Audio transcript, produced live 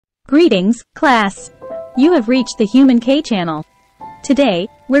Greetings, class! You have reached the Human K channel. Today,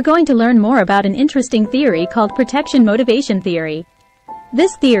 we're going to learn more about an interesting theory called protection motivation theory.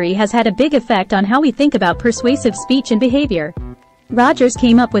 This theory has had a big effect on how we think about persuasive speech and behavior. Rogers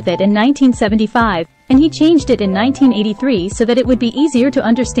came up with it in 1975, and he changed it in 1983 so that it would be easier to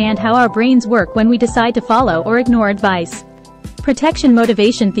understand how our brains work when we decide to follow or ignore advice. Protection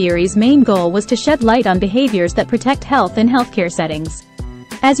motivation theory's main goal was to shed light on behaviors that protect health in healthcare settings.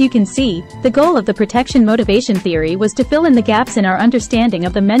 As you can see, the goal of the protection motivation theory was to fill in the gaps in our understanding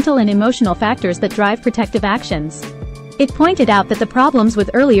of the mental and emotional factors that drive protective actions. It pointed out that the problems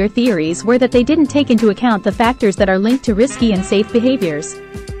with earlier theories were that they didn't take into account the factors that are linked to risky and safe behaviors.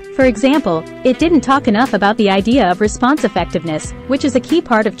 For example, it didn't talk enough about the idea of response effectiveness, which is a key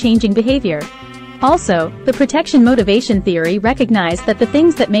part of changing behavior. Also, the protection motivation theory recognized that the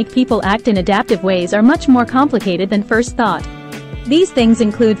things that make people act in adaptive ways are much more complicated than first thought. These things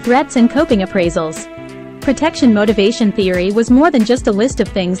include threats and coping appraisals. Protection motivation theory was more than just a list of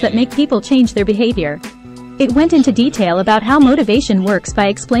things that make people change their behavior. It went into detail about how motivation works by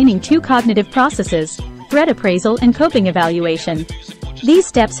explaining two cognitive processes: threat appraisal and coping evaluation. These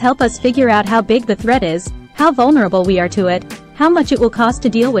steps help us figure out how big the threat is, how vulnerable we are to it, how much it will cost to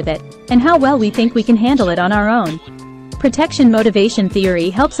deal with it, and how well we think we can handle it on our own. Protection motivation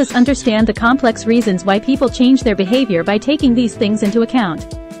theory helps us understand the complex reasons why people change their behavior by taking these things into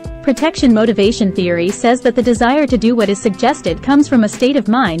account. Protection motivation theory says that the desire to do what is suggested comes from a state of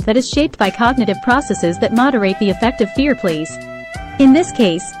mind that is shaped by cognitive processes that moderate the effect of fear pleas. In this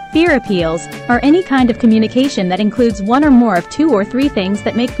case, fear appeals are any kind of communication that includes one or more of two or three things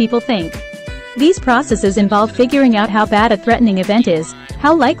that make people think. These processes involve figuring out how bad a threatening event is,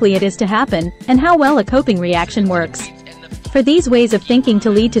 how likely it is to happen, and how well a coping reaction works. For these ways of thinking to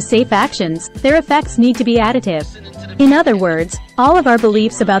lead to safe actions, their effects need to be additive. In other words, all of our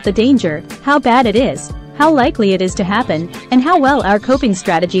beliefs about the danger, how bad it is, how likely it is to happen, and how well our coping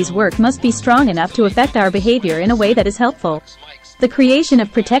strategies work must be strong enough to affect our behavior in a way that is helpful. The creation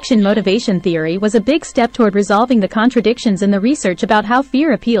of protection motivation theory was a big step toward resolving the contradictions in the research about how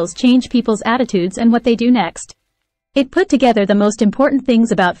fear appeals change people's attitudes and what they do next. It put together the most important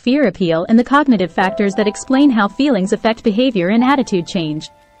things about fear appeal and the cognitive factors that explain how feelings affect behavior and attitude change.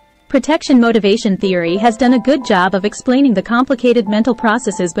 Protection motivation theory has done a good job of explaining the complicated mental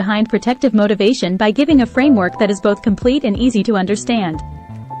processes behind protective motivation by giving a framework that is both complete and easy to understand.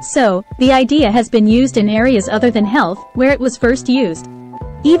 So, the idea has been used in areas other than health, where it was first used.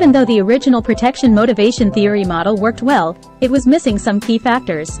 Even though the original protection motivation theory model worked well, it was missing some key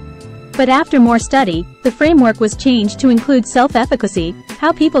factors. But after more study, the framework was changed to include self-efficacy,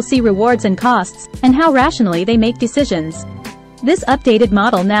 how people see rewards and costs, and how rationally they make decisions. This updated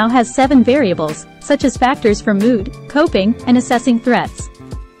model now has 7 variables, such as factors for mood, coping, and assessing threats.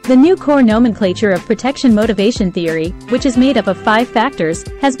 The new core nomenclature of protection motivation theory, which is made up of 5 factors,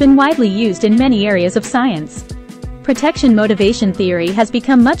 has been widely used in many areas of science. Protection motivation theory has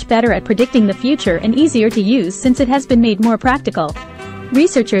become much better at predicting the future and easier to use since it has been made more practical.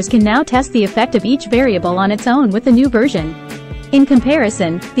 Researchers can now test the effect of each variable on its own with the new version. In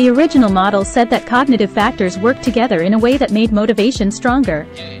comparison, the original model said that cognitive factors worked together in a way that made motivation stronger.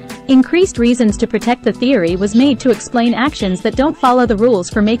 Increased reasons to protect the theory was made to explain actions that don't follow the rules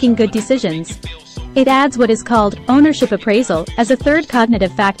for making good decisions. It adds what is called ownership appraisal as a third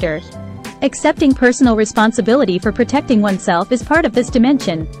cognitive factor. Accepting personal responsibility for protecting oneself is part of this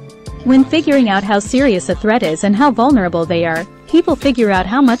dimension. When figuring out how serious a threat is and how vulnerable they are, people figure out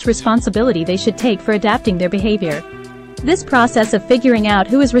how much responsibility they should take for adapting their behavior. This process of figuring out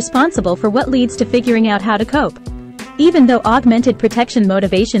who is responsible for what leads to figuring out how to cope. Even though augmented protection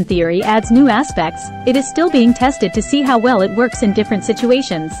motivation theory adds new aspects, it is still being tested to see how well it works in different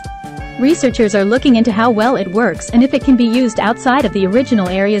situations. Researchers are looking into how well it works and if it can be used outside of the original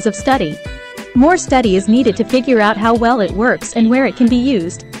areas of study. More study is needed to figure out how well it works and where it can be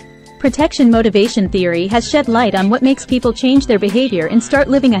used. Protection motivation theory has shed light on what makes people change their behavior and start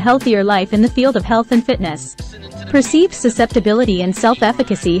living a healthier life in the field of health and fitness. Perceived susceptibility and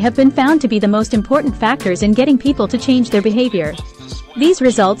self-efficacy have been found to be the most important factors in getting people to change their behavior. These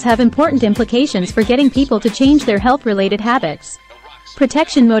results have important implications for getting people to change their health-related habits.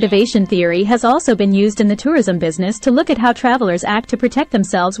 Protection motivation theory has also been used in the tourism business to look at how travelers act to protect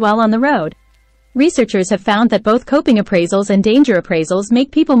themselves while on the road. Researchers have found that both coping appraisals and danger appraisals make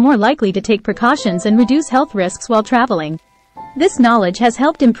people more likely to take precautions and reduce health risks while traveling. This knowledge has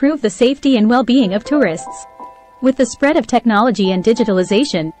helped improve the safety and well-being of tourists. With the spread of technology and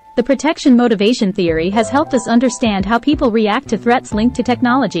digitalization, the protection motivation theory has helped us understand how people react to threats linked to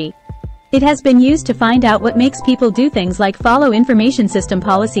technology. It has been used to find out what makes people do things like follow information system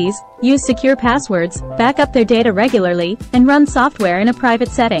policies, use secure passwords, back up their data regularly, and run software in a private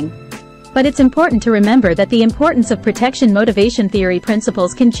setting. But it's important to remember that the importance of protection motivation theory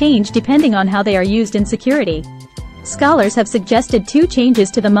principles can change depending on how they are used in security. Scholars have suggested 2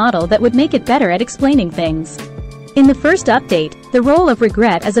 changes to the model that would make it better at explaining things. In the first update, the role of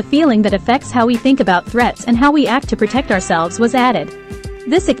regret as a feeling that affects how we think about threats and how we act to protect ourselves was added.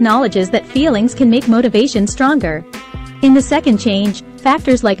 This acknowledges that feelings can make motivation stronger. In the second change,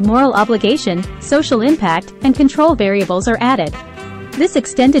 factors like moral obligation, social impact, and control variables are added. This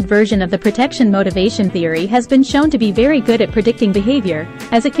extended version of the protection motivation theory has been shown to be very good at predicting behavior,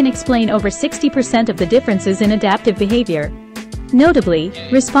 as it can explain over 60% of the differences in adaptive behavior. Notably,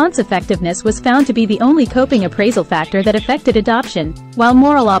 response effectiveness was found to be the only coping appraisal factor that affected adoption, while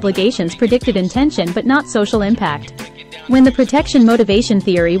moral obligations predicted intention but not social impact. When the protection motivation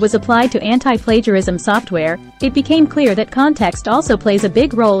theory was applied to anti-plagiarism software, it became clear that context also plays a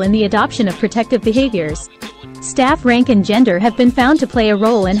big role in the adoption of protective behaviors. Staff rank and gender have been found to play a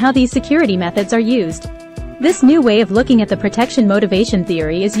role in how these security methods are used. This new way of looking at the protection motivation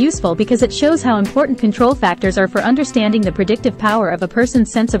theory is useful because it shows how important control factors are for understanding the predictive power of a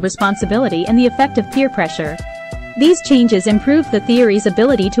person's sense of responsibility and the effect of peer pressure. These changes improve the theory's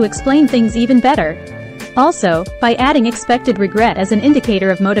ability to explain things even better. Also, by adding expected regret as an indicator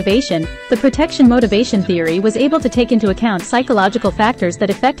of motivation, the protection motivation theory was able to take into account psychological factors that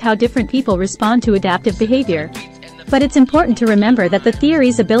affect how different people respond to adaptive behavior. But it's important to remember that the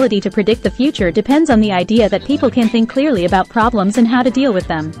theory's ability to predict the future depends on the idea that people can think clearly about problems and how to deal with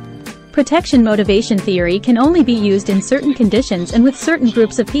them. Protection motivation theory can only be used in certain conditions and with certain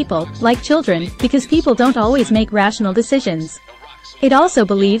groups of people, like children, because people don't always make rational decisions. It also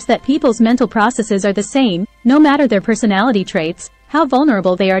believes that people's mental processes are the same, no matter their personality traits, how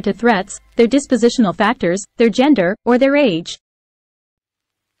vulnerable they are to threats, their dispositional factors, their gender, or their age.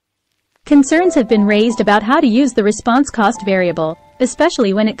 Concerns have been raised about how to use the response cost variable,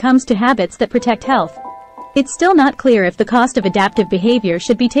 especially when it comes to habits that protect health. It's still not clear if the cost of adaptive behavior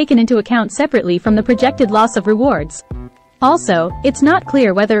should be taken into account separately from the projected loss of rewards. Also, it's not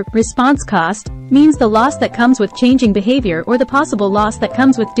clear whether response cost means the loss that comes with changing behavior or the possible loss that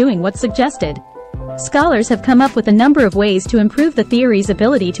comes with doing what's suggested. Scholars have come up with a number of ways to improve the theory's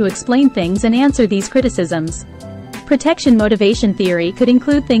ability to explain things and answer these criticisms. Protection motivation theory could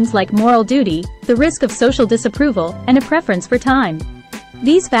include things like moral duty, the risk of social disapproval, and a preference for time.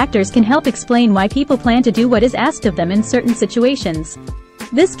 These factors can help explain why people plan to do what is asked of them in certain situations.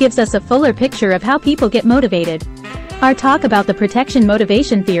 This gives us a fuller picture of how people get motivated. Our talk about the protection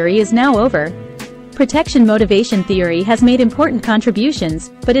motivation theory is now over. Protection motivation theory has made important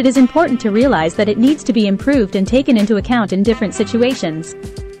contributions, but it is important to realize that it needs to be improved and taken into account in different situations.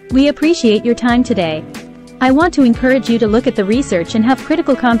 We appreciate your time today. I want to encourage you to look at the research and have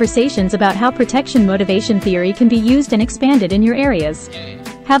critical conversations about how protection motivation theory can be used and expanded in your areas.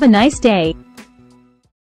 Have a nice day.